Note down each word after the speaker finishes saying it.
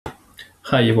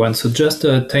Hi everyone, so just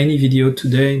a tiny video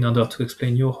today in order to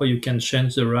explain you how you can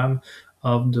change the RAM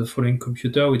of the following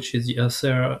computer, which is the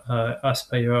acer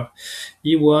Aspire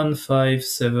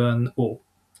E1570.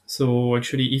 So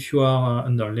actually, if you are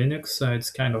under Linux, it's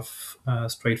kind of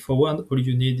straightforward. All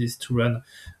you need is to run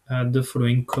the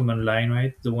following command line,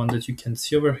 right? The one that you can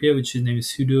see over here, which is named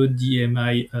sudo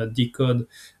dmi decode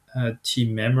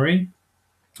t memory.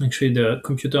 Actually, the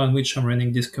computer on which I'm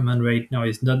running this command right now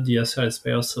is not the acer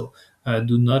Aspire, so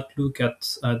do not look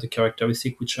at the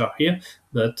characteristics which are here.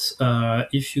 But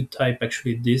if you type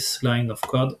actually this line of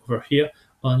code over here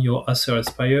on your acer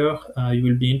Aspire, you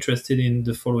will be interested in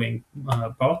the following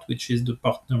part, which is the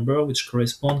part number, which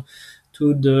corresponds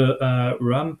to the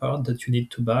RAM part that you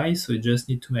need to buy. So you just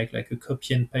need to make like a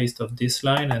copy and paste of this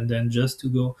line, and then just to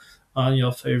go on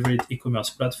your favorite e-commerce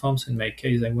platforms. In my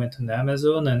case, I went on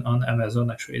Amazon, and on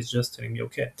Amazon, actually, it's just telling me,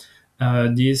 okay,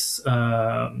 this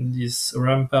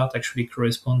RAM part actually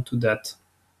correspond to that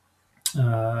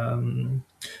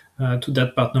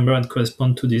part number and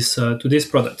correspond to this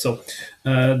product. So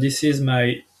this is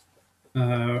my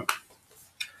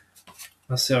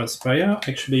Acer Aspire.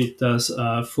 Actually, it has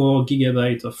 4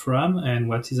 gigabytes of RAM, and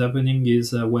what is happening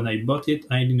is when I bought it,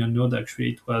 I didn't know that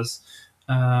actually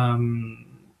um,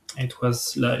 it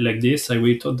was like this. I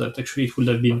really thought that actually it would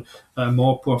have been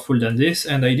more powerful than this,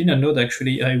 and I didn't know that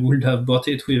actually I would have bought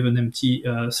it with an empty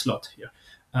slot here.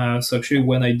 So actually,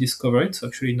 when I discover it, so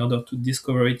actually in order to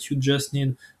discover it, you just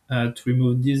need to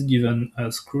remove this given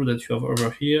screw that you have over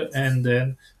here, and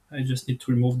then I just need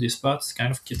to remove this part. It's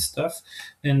kind of kit stuff,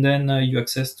 and then you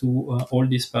access to all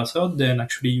these parts out. Then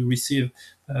actually you receive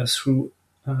through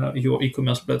your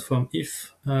e-commerce platform,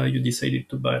 if you decided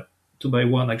to buy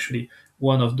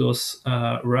one of those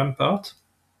RAM part.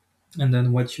 And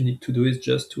then what you need to do is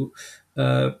just to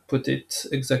put it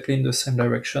exactly in the same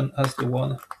direction as the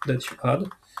one that you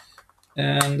had,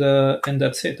 and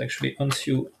that's it. Actually, once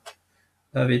you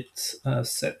have it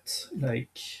set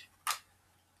like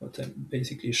what I'm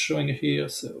basically showing here,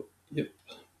 so yep,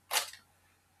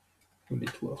 will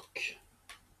it work?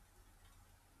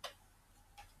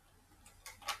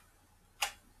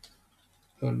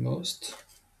 Almost.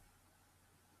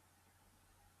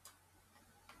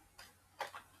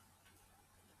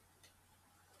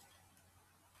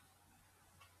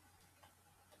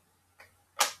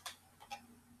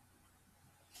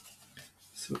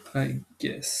 So I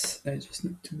guess I just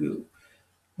need to go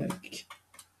like,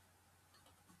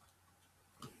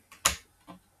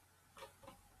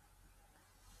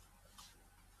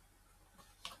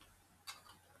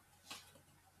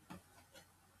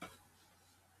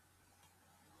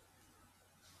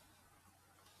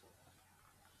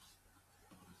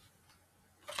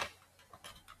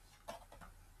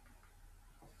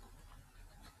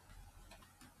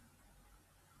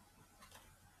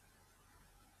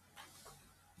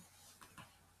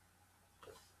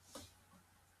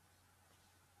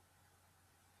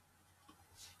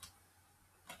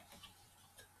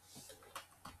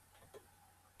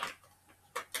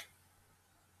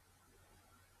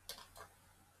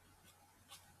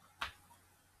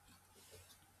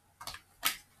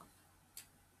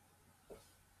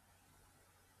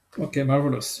 okay,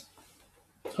 marvelous.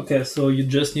 Okay, so you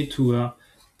just need to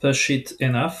push it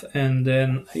enough, and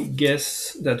then I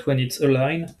guess that when it's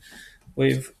aligned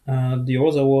with the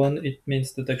other one, it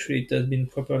means that actually it has been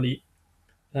properly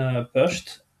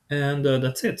pushed, and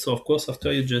that's it. So of course,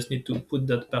 after you just need to put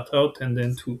that part out, and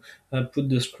then to put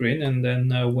the screen, and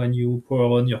then when you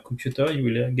power on your computer, you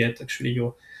will get actually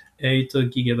your 8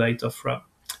 gigabyte of RAM.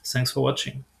 Thanks for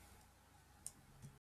watching.